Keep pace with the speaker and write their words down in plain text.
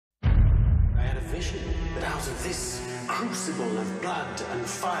Compilation. But out of this crucible of blood and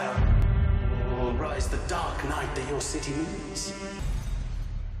fire will rise the dark night that your city needs.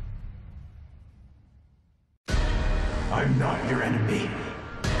 I'm not your enemy.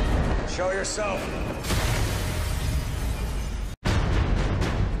 Show yourself.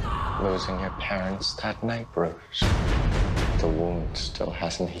 Losing your parents that night, Bruce. The wound still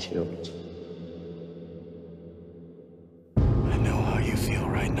hasn't healed. I know how you feel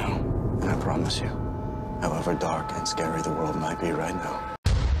right now. And I promise you, however dark and scary the world might be right now.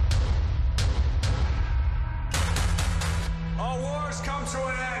 All wars come to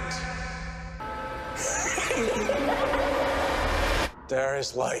an end. There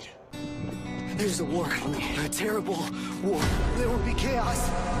is light. There's a war coming, a terrible war. There will be chaos,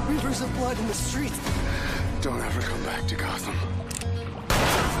 rivers of blood in the streets. Don't ever come back to Gotham.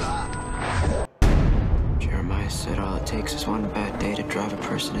 Jeremiah said all it takes is one bad day to drive a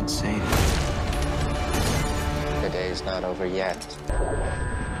person insane. The day's not over yet.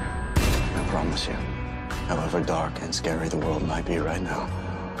 I promise you, however dark and scary the world might be right now,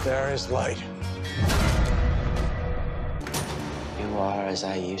 there is light. You are as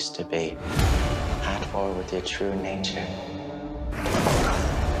I used to be, at war with your true nature.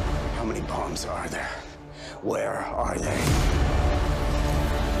 How many bombs are there? Where are they?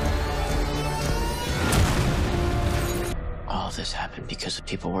 All of this happened because the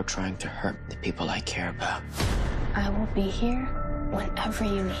people were trying to hurt the people I care about. I will be here whenever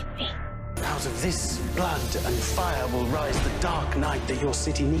you need me. Out of this blood and fire will rise the dark night that your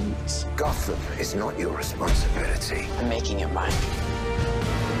city needs. Gotham is not your responsibility. I'm making it mine.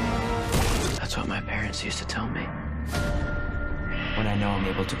 That's what my parents used to tell me. When I know I'm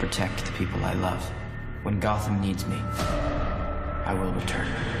able to protect the people I love, when Gotham needs me, I will return.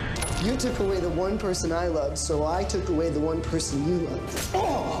 You took away the one person I loved, so I took away the one person you loved.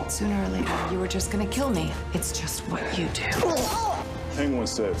 Oh! Sooner or later, you were just gonna kill me. It's just what you do. Penguin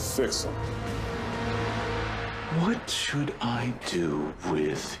said, fix him. What should I do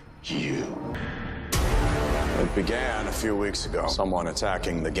with you? It began a few weeks ago. Someone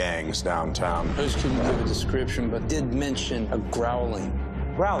attacking the gangs downtown. I just couldn't give a description, but did mention a growling.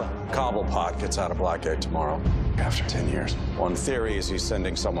 Growling. Cobblepot gets out of Blackgate tomorrow, after 10 years. One theory is he's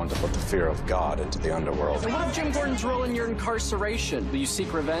sending someone to put the fear of God into the underworld. So what if Jim Gordon's role in your incarceration? Will you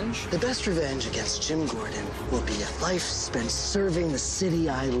seek revenge? The best revenge against Jim Gordon will be a life spent serving the city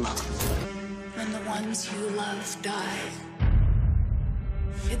I love. When the ones you love die,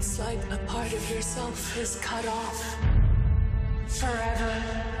 it's like a part of yourself is cut off forever.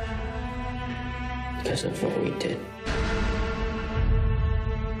 Because of what we did.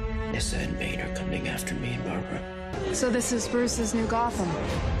 Nissa and Bane are coming after me and Barbara. So this is Bruce's new Gotham.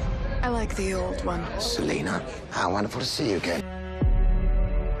 I like the old one. Selina, how wonderful to see you again.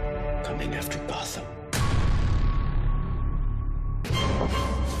 Coming after Gotham. He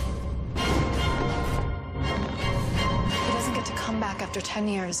doesn't get to come back after 10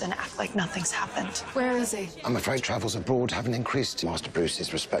 years and act like nothing's happened. Where is he? I'm afraid travels abroad haven't increased Master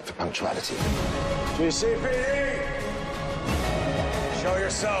Bruce's respect for punctuality. GCPD! Show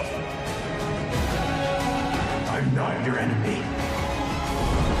yourself. I'm not your enemy.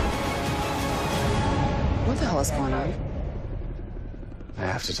 What the hell is going on? I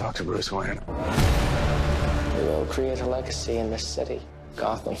have to talk to Bruce Wayne. We will create a legacy in this city.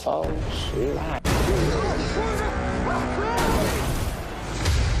 Gotham follows. We lie.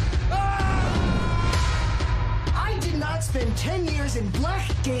 I did not spend 10 years in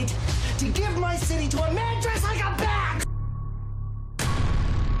Blackgate to give my city to a man dressed like a bat!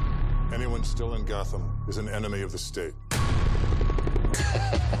 Anyone still in Gotham is an enemy of the state.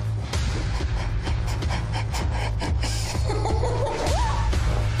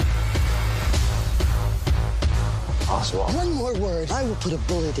 Oswald. One more word, I will put a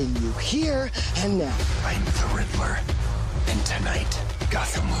bullet in you here and now. I'm the Riddler. And tonight,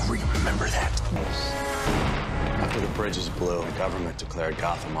 Gotham will remember that. After the bridges blew, the government declared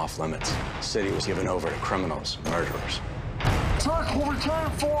Gotham off limits. The city was given over to criminals, murderers. Take what we came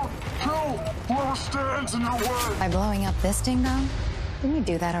for! Kill whoever stands in your way! By blowing up this ding dong? Didn't you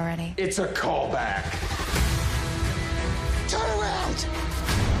do that already? It's a callback. Turn around!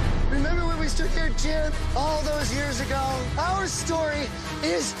 Remember when we stood here, Jim, all those years ago? Our story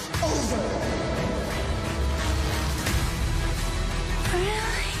is over.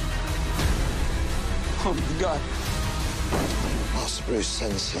 Really? Oh, my God. Master Bruce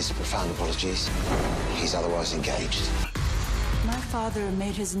sends his profound apologies. He's otherwise engaged. My father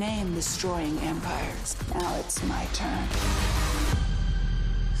made his name destroying empires. Now it's my turn.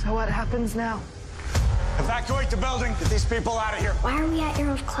 So what happens now? Evacuate the building. Get these people out of here. Why are we at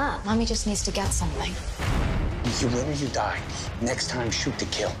Arrow's club? Mommy just needs to get something. You win or you die. Next time, shoot to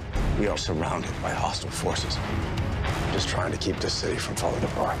kill. We are surrounded by hostile forces. Just trying to keep this city from falling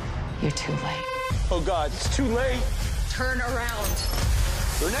apart. You're too late. Oh, God, it's too late. Turn around.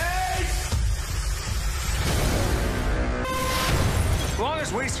 Grenade! As long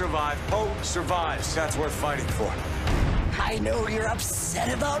as we survive, hope survives. That's worth fighting for. I know you're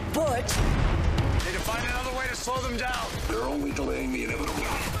upset about Butch. Need to find another way to slow them down. They're only delaying the inevitable.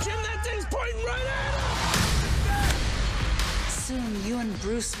 Jim, that thing's pointing right at us! Soon you and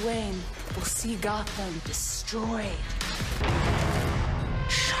Bruce Wayne will see Gotham destroyed.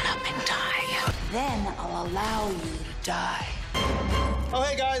 Shut up and die. Then I'll allow you to die. Oh,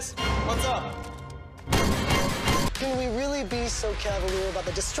 hey, guys. What's up? Can we really be so cavalier about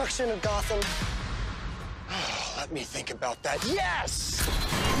the destruction of Gotham? Oh, let me think about that. Yes!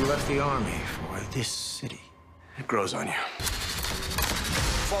 You left the army for this city. It grows on you.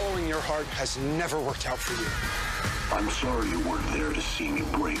 Following your heart has never worked out for you. I'm sorry you weren't there to see me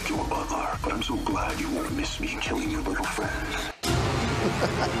break your butler, but I'm so glad you won't miss me killing your little friends.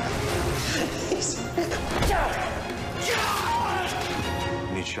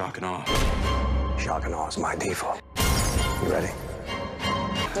 You need shock and awe. Shock and awe is my default. You ready?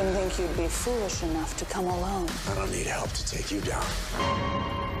 Didn't think you'd be foolish enough to come alone. I don't need help to take you down.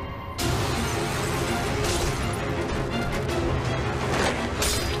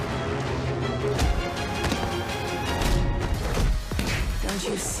 Don't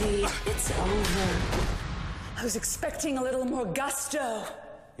you see? It's over. I was expecting a little more gusto.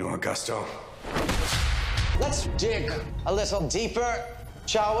 You want gusto? Let's dig a little deeper,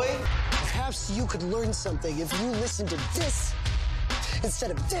 shall we? Perhaps you could learn something if you listened to this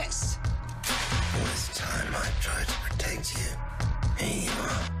instead of this. All this time I tried to protect you. Here you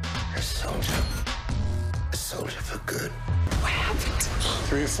are, a soldier. A soldier for good. What happened?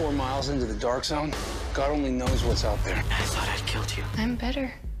 3 or 4 miles into the dark zone, God only knows what's out there. I thought I'd killed you. I'm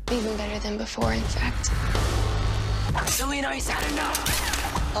better. Even better than before, in fact. Selena, he's had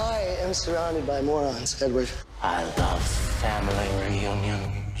enough. I am surrounded by morons, Edward. I love family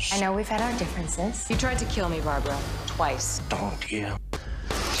reunions. I know we've had our differences. You tried to kill me, Barbara. Twice. Don't you?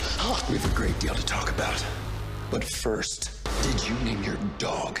 We have a great deal to talk about. But first, did you name your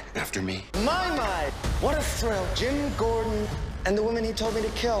dog after me? My, what a thrill. Jim Gordon and the woman he told me to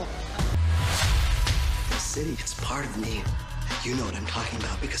kill. The city, it's part of me. You know what I'm talking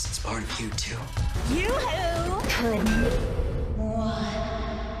about because it's part of you, too. You-hoo! Good.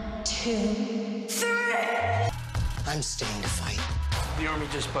 1, 2, 3. I'm staying to fight. The army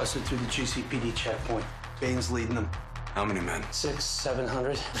just busted through the GCPD checkpoint. Bane's leading them. How many men? 600,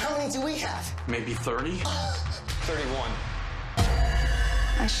 700, How many do we have? Maybe 30? 31.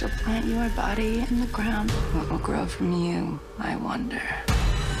 I shall plant your body in the ground. What will grow from you, I wonder.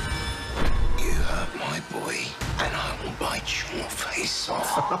 You hurt my boy, and I will bite your face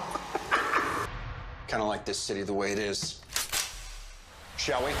off. Kind of like this city the way it is.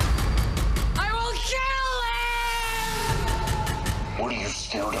 Shall we? I will kill him! What are you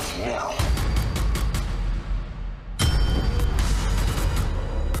scared of now?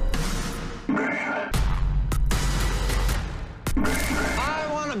 I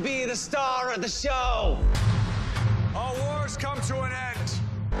want to be the star of the show. All wars come to an end.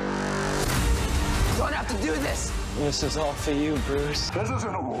 You don't have to do this. This is all for you, Bruce. This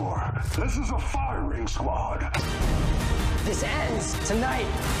isn't a war. This is a firing squad. This ends tonight.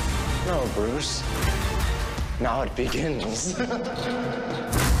 No, Bruce. Now it begins.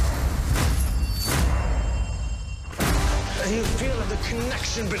 You feel the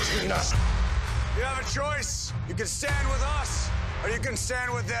connection between us. You have a choice. You can stand with us, or you can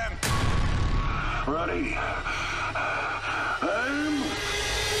stand with them. Ready. Aim.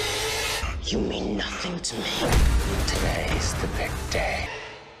 You mean nothing to me. Today's the big day.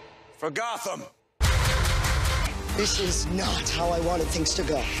 For Gotham. This is not how I wanted things to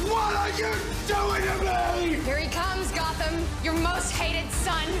go. What are you doing to me? Here he comes, Gotham. Your most hated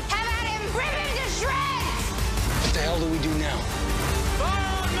son. Have at him. Rip him to shreds! What the hell do we do now?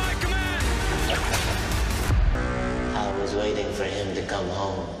 Follow my command! I was waiting for him to come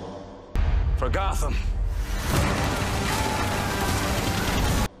home. For Gotham.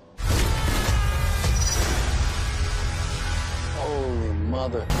 Holy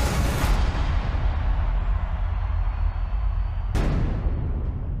mother.